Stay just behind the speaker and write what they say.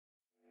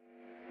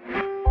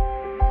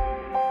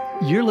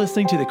You're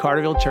listening to the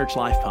Carterville Church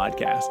Life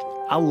Podcast.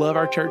 I love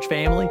our church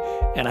family,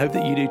 and I hope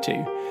that you do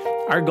too.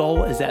 Our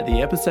goal is that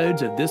the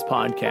episodes of this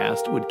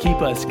podcast would keep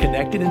us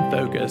connected and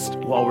focused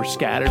while we're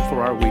scattered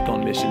for our week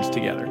on missions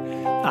together.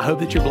 I hope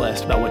that you're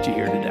blessed by what you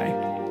hear today.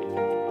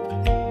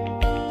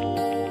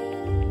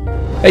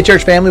 Hey,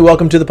 church family,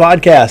 welcome to the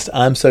podcast.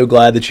 I'm so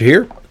glad that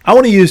you're here. I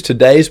want to use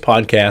today's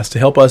podcast to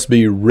help us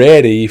be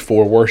ready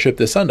for worship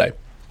this Sunday.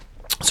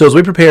 So as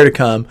we prepare to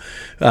come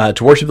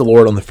to worship the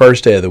Lord on the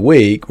first day of the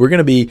week, we're going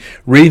to be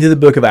reading through the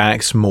book of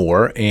Acts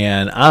more,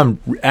 and I'm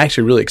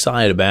actually really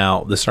excited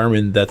about the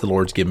sermon that the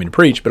Lord's given me to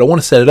preach, but I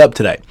want to set it up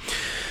today.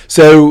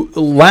 So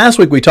last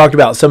week we talked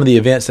about some of the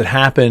events that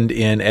happened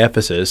in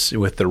Ephesus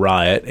with the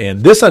riot,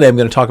 and this Sunday I'm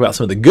going to talk about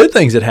some of the good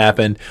things that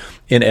happened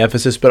in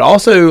Ephesus, but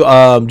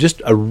also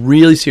just a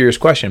really serious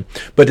question.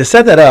 But to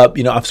set that up,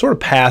 I've sort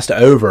of passed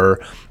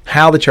over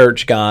how the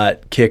church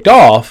got kicked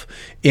off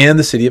in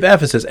the city of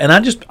Ephesus, and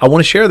I want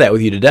to share that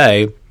with you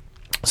today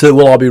so that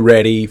we'll all be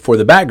ready for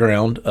the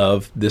background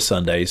of this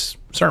Sunday's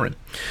sermon.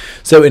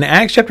 So in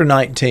Acts chapter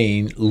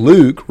 19,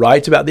 Luke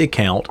writes about the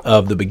account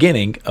of the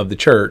beginning of the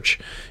church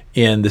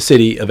in the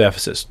city of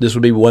Ephesus. This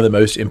would be one of the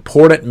most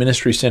important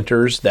ministry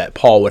centers that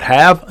Paul would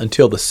have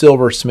until the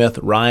silversmith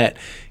riot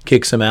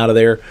kicks him out of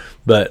there.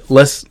 But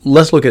let's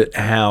look at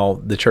how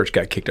the church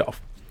got kicked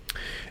off.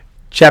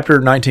 Chapter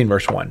 19,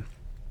 verse 1.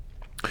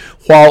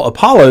 While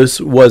Apollos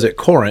was at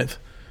Corinth,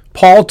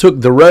 Paul took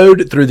the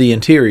road through the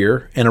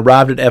interior and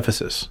arrived at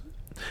Ephesus.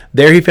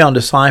 There he found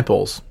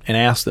disciples and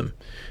asked them,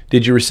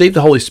 "Did you receive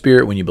the Holy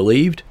Spirit when you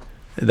believed?"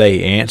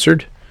 They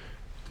answered,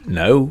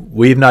 "No,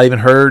 we have not even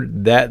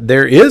heard that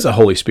there is a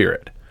Holy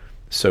Spirit."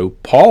 So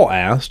Paul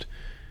asked,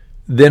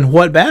 "Then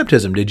what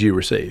baptism did you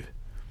receive?"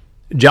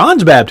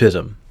 "John's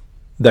baptism,"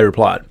 they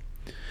replied.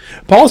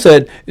 Paul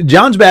said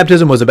John's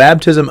baptism was a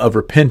baptism of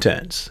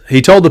repentance.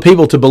 He told the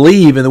people to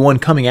believe in the one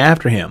coming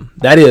after him,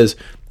 that is,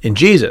 in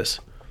Jesus.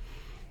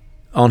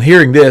 On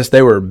hearing this,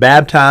 they were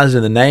baptized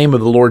in the name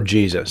of the Lord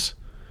Jesus.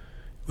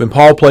 When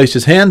Paul placed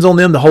his hands on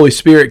them, the Holy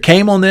Spirit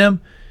came on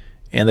them,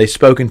 and they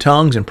spoke in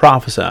tongues and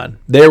prophesied.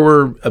 There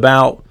were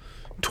about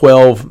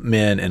 12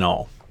 men in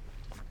all.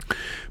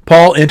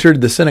 Paul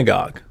entered the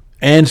synagogue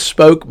and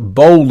spoke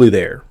boldly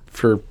there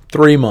for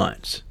 3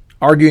 months,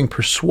 arguing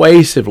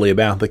persuasively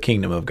about the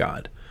kingdom of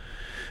God.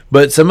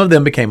 But some of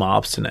them became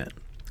obstinate.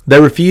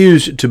 They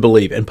refused to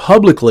believe and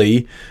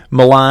publicly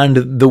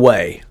maligned the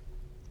way.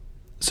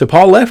 So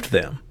Paul left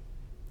them.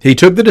 He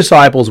took the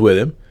disciples with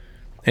him,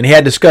 and he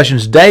had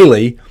discussions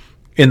daily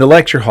in the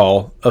lecture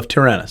hall of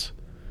Tyrannus.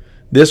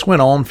 This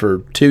went on for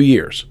 2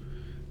 years,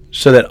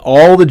 so that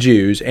all the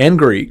Jews and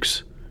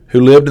Greeks who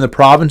lived in the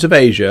province of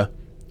Asia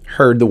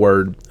heard the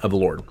word of the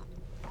Lord.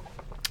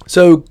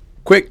 So,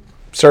 quick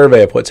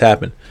survey of what's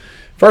happened.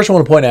 First, I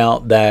want to point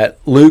out that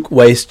Luke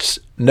wastes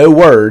no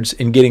words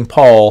in getting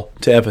Paul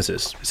to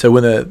Ephesus. So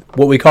when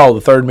what we call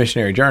the third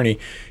missionary journey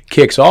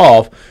kicks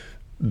off,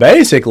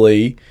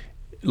 basically,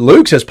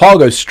 Luke says Paul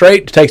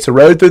takes the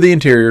road through the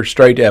interior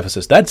straight to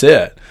Ephesus. That's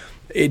it.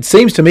 It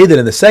seems to me that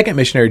in the second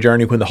missionary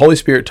journey, when the Holy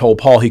Spirit told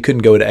Paul he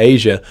couldn't go to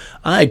Asia,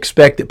 I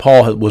expect that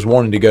Paul was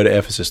wanting to go to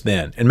Ephesus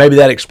then. And maybe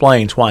that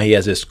explains why he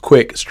has this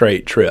quick,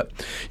 straight trip.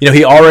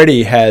 He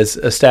already has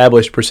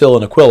established Priscilla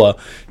and Aquila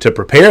to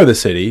prepare the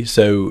city,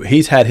 so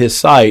he's had his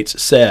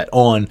sights set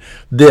on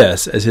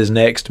this as his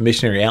next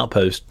missionary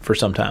outpost for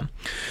some time.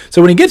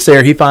 So when he gets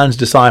there, he finds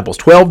disciples,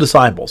 12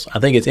 disciples. I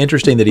think it's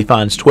interesting that he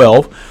finds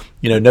 12.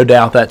 No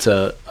doubt that's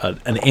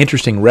an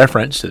interesting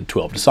reference to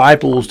 12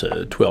 disciples,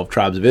 to 12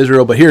 tribes of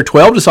Israel. But here are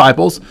 12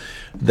 disciples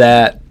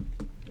that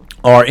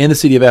are in the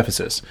city of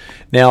Ephesus.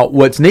 Now,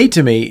 what's neat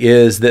to me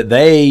is that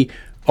they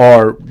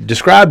are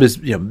described as,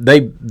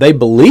 they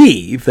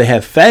believe, they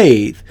have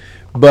faith,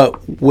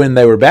 but when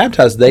they were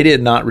baptized, they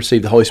did not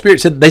receive the Holy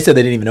Spirit. They said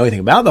they didn't even know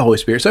anything about the Holy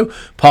Spirit. So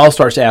Paul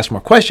starts to ask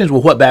more questions.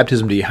 Well, what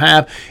baptism do you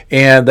have?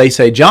 And they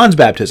say John's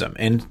baptism.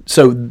 And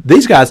so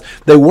these guys,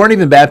 they weren't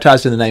even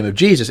baptized in the name of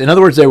Jesus. In other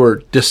words, they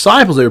were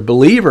disciples, they were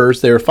believers,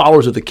 they were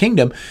followers of the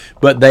kingdom,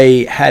 but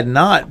they had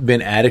not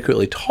been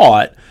adequately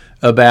taught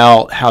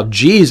about how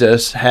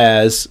Jesus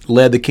has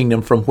led the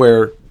kingdom from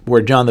where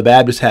John the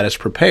Baptist had us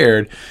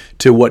prepared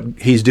to what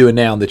he's doing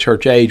now in the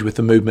church age with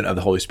the movement of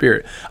the Holy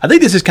Spirit. I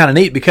think this is kind of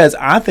neat because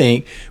I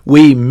think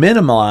we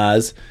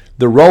minimize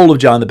the role of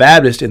John the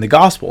Baptist in the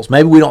Gospels.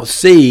 Maybe we don't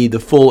see the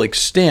full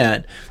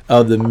extent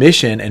of the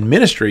mission and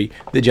ministry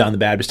that John the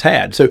Baptist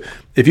had. So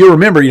if you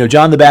remember,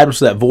 John the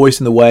Baptist was that voice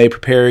in the way,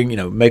 preparing,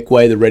 make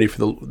ready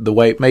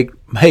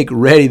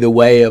the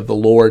way of the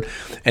Lord.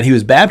 And he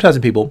was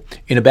baptizing people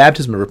in a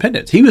baptism of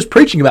repentance. He was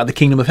preaching about the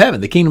kingdom of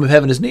heaven. The kingdom of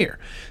heaven is near.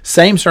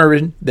 Same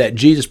sermon that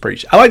Jesus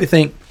preached. I like to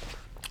think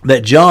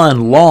that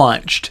John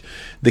launched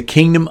the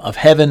kingdom of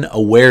heaven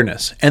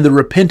awareness and the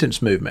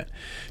repentance movement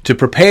to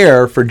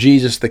prepare for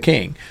Jesus the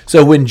King.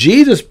 So when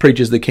Jesus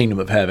preaches the kingdom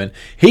of heaven,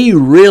 he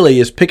really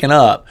is picking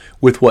up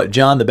with what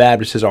John the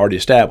Baptist has already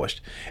established.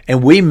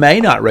 And we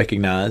may not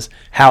recognize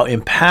how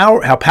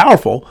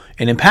powerful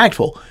and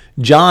impactful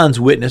John's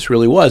witness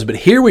really was. But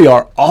here we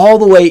are all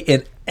the way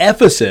in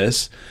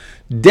Ephesus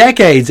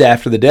decades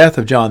after the death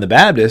of John the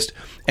Baptist,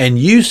 and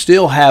you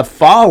still have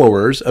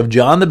followers of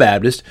John the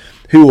Baptist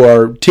who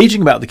are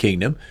teaching about the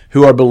kingdom,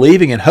 who are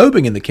believing and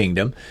hoping in the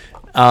kingdom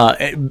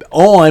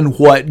on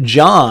what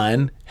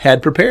John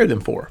had prepared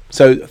them for.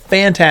 So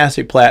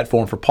fantastic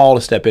platform for Paul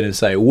to step in and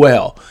say,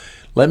 well,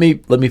 let me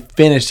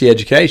finish the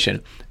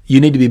education.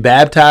 You need to be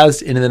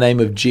baptized into the name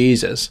of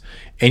Jesus,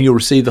 and you'll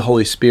receive the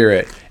Holy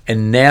Spirit,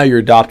 and now you're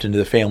adopted into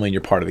the family and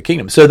you're part of the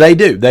kingdom. So they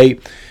do.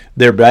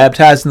 They're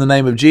baptized in the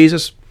name of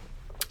Jesus,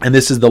 and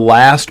this is the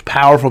last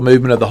powerful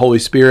movement of the Holy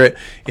Spirit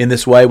in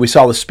this way. We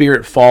saw the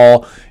Spirit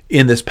fall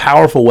in this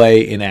powerful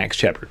way in Acts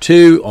chapter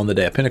 2 on the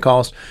day of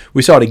Pentecost.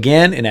 We saw it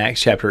again in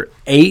Acts chapter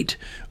 8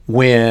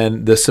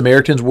 when the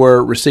Samaritans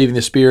were receiving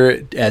the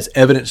Spirit as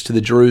evidence to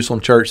the Jerusalem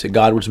church that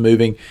God was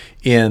moving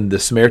in the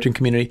Samaritan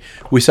community.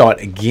 We saw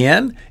it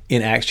again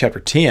in Acts chapter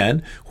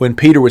 10 when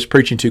Peter was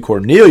preaching to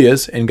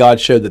Cornelius and God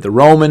showed that the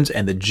Romans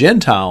and the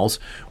Gentiles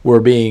were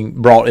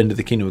being brought into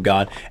the kingdom of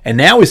God. And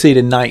now we see it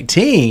in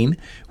 19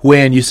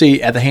 when you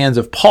see at the hands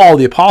of Paul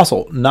the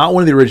apostle, not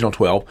one of the original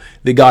 12,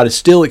 that God is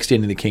still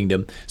extending the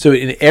kingdom. So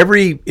in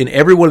every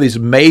one of these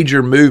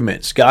major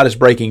movements, God is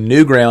breaking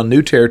new ground,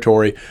 new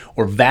territory,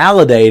 or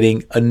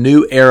validating a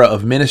new era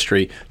of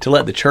ministry to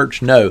let the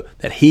church know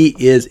that he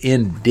is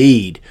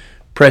indeed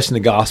pressing the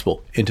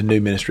gospel into new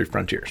ministry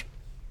frontiers.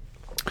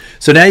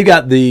 So now you've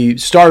got the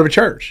start of a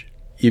church.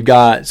 You've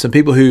got some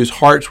people whose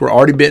hearts were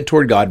already bent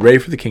toward God, ready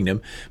for the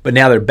kingdom, but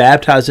now they're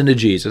baptized into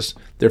Jesus.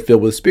 They're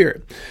filled with the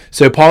Spirit.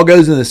 So Paul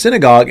goes in the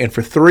synagogue, and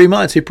for 3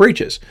 months he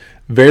preaches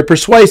very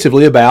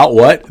persuasively about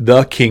what?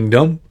 The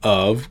kingdom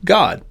of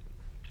God.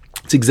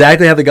 It's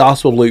exactly how the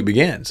Gospel of Luke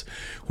begins.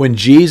 When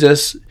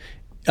Jesus,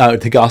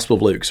 the Gospel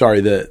of Luke,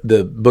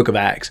 the book of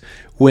Acts.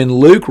 When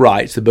Luke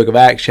writes the book of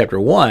Acts chapter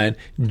 1,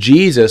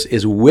 Jesus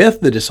is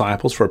with the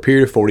disciples for a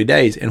period of 40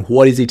 days. And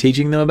what is he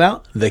teaching them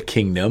about? The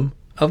kingdom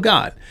of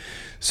God.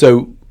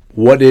 So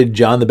what did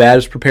John the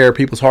Baptist prepare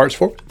people's hearts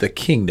for? The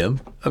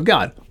kingdom of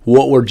God.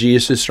 What were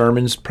Jesus'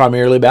 sermons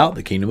primarily about?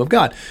 The kingdom of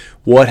God.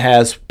 What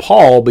has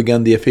Paul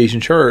begun the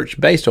Ephesian church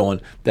based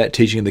on? That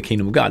teaching of the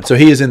kingdom of God. So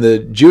he is in the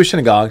Jewish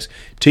synagogues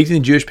teaching the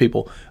Jewish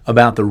people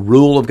about the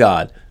rule of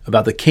God,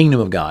 about the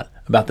kingdom of God,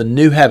 about the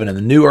new heaven and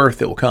the new earth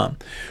that will come.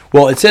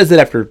 Well, it says that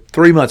after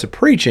 3 months of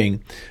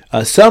preaching,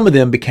 some of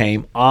them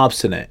became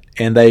obstinate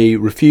and they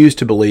refused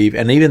to believe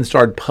and even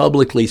started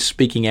publicly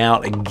speaking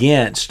out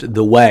against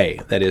the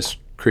way, that is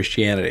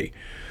Christianity.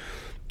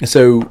 And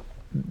so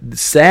the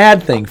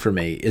sad thing for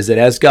me is that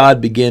as God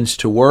begins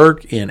to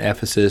work in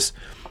Ephesus,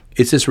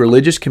 it's this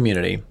religious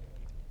community,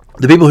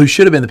 the people who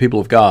should have been the people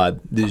of God,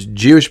 these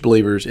Jewish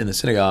believers in the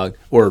synagogue,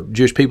 or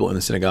Jewish people in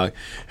the synagogue,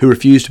 who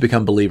refused to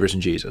become believers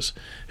in Jesus,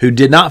 who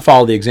did not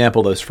follow the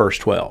example of those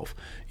first 12.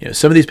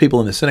 Some of these people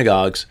in the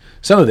synagogues,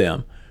 some of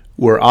them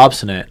were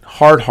obstinate,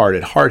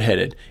 hard-hearted,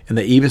 hard-headed, and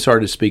they even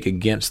started to speak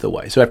against the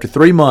way. So after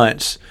 3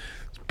 months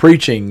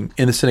preaching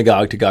in the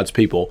synagogue to God's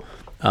people,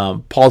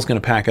 Paul's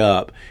going to pack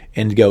up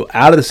and go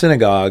out of the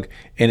synagogue,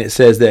 and it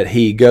says that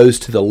he goes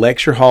to the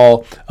lecture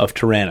hall of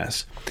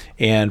Tyrannus.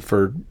 And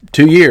for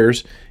 2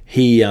 years,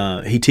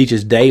 he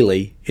teaches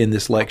daily in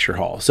this lecture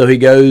hall. So he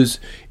goes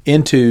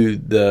into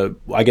the,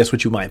 I guess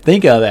what you might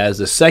think of as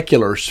the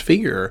secular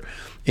sphere,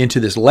 into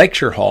this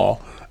lecture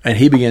hall, and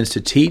he begins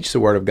to teach the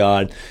Word of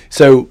God.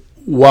 So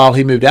while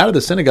he moved out of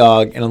the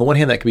synagogue, and on the one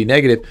hand that could be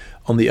negative,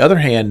 on the other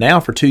hand, now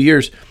for 2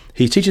 years,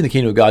 he's teaching the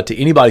kingdom of God to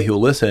anybody who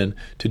will listen,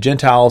 to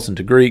Gentiles and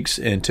to Greeks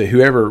and to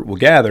whoever will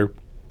gather.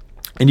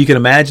 And you can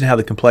imagine how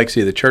the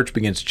complexity of the church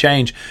begins to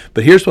change.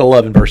 But here's what I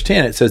love in verse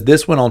 10. It says,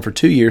 "This went on for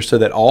 2 years so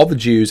that all the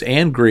Jews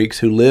and Greeks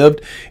who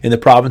lived in the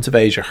province of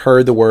Asia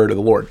heard the word of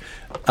the Lord."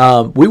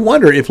 We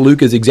wonder if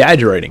Luke is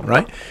exaggerating,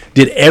 right?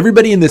 Did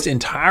everybody in this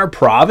entire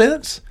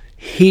province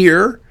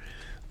hear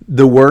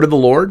the word of the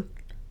Lord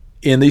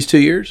in these 2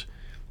 years?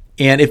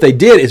 And if they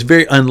did, it's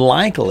very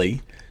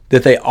unlikely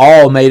that they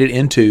all made it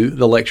into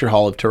the lecture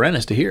hall of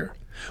Tyrannus to hear.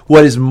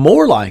 What is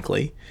more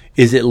likely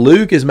is that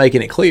Luke is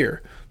making it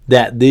clear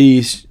that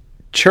these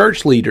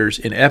church leaders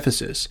in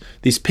Ephesus,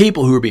 these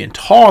people who were being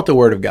taught the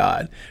Word of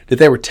God, that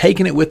they were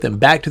taking it with them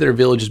back to their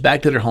villages,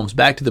 back to their homes,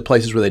 back to the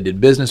places where they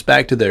did business,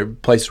 back to their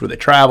places where they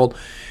traveled,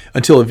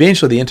 until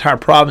eventually the entire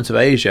province of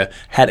Asia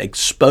had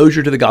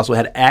exposure to the gospel,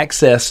 had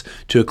access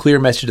to a clear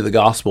message of the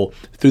gospel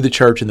through the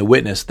church and the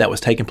witness that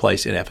was taking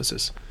place in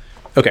Ephesus.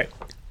 Okay,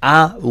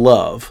 I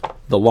love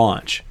the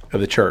launch of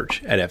the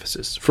church at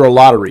Ephesus for a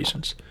lot of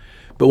reasons.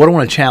 But what I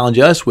want to challenge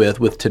us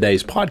with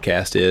today's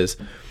podcast is,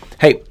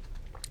 hey,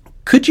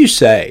 could you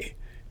say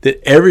that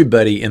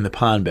everybody in the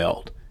Pine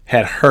Belt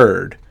had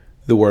heard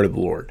the word of the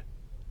Lord?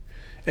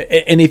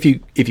 And if you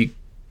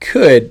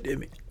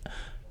could,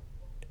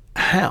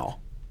 how?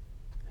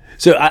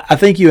 So I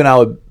think you and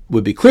I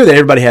would be clear that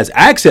everybody has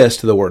access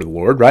to the word of the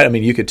Lord, right? I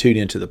mean, you could tune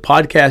into the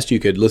podcast, you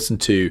could listen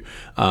to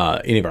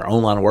any of our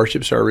online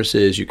worship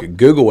services, you could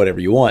Google whatever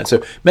you want.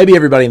 So maybe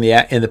everybody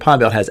in the Pine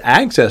Belt has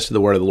access to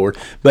the word of the Lord,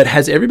 but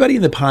has everybody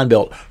in the Pine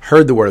Belt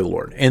heard the word of the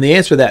Lord? And the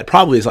answer to that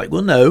probably is like,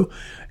 well, no.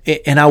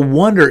 And I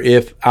wonder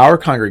if our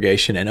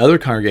congregation and other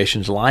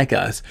congregations like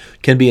us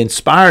can be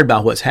inspired by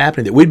what's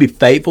happening, that we'd be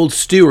faithful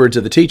stewards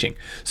of the teaching.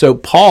 So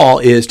Paul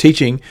is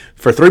teaching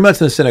for 3 months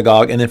in the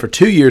synagogue and then for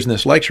 2 years in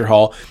this lecture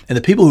hall, and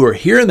the people who are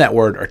hearing that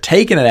word are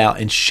taking it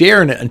out and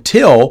sharing it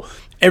until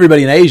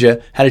everybody in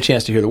Asia had a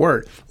chance to hear the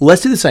word.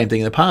 Let's do the same thing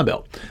in the Pine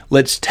Belt.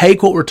 Let's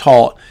take what we're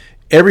taught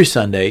every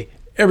Sunday,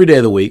 every day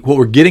of the week, what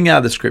we're getting out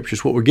of the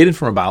scriptures, what we're getting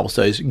from our Bible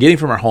studies, getting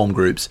from our home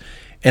groups,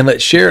 and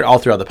let's share it all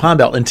throughout the Pine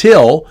Belt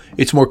until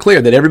it's more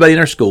clear that everybody in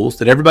our schools,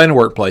 that everybody in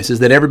our workplaces,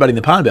 that everybody in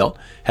the Pine Belt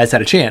has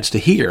had a chance to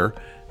hear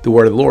the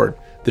word of the Lord,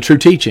 the true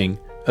teaching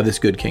of this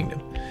good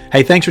kingdom.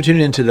 Hey, thanks for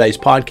tuning in to today's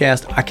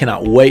podcast. I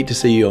cannot wait to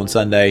see you on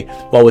Sunday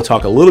while we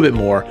talk a little bit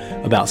more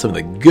about some of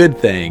the good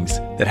things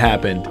that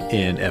happened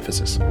in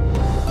Ephesus.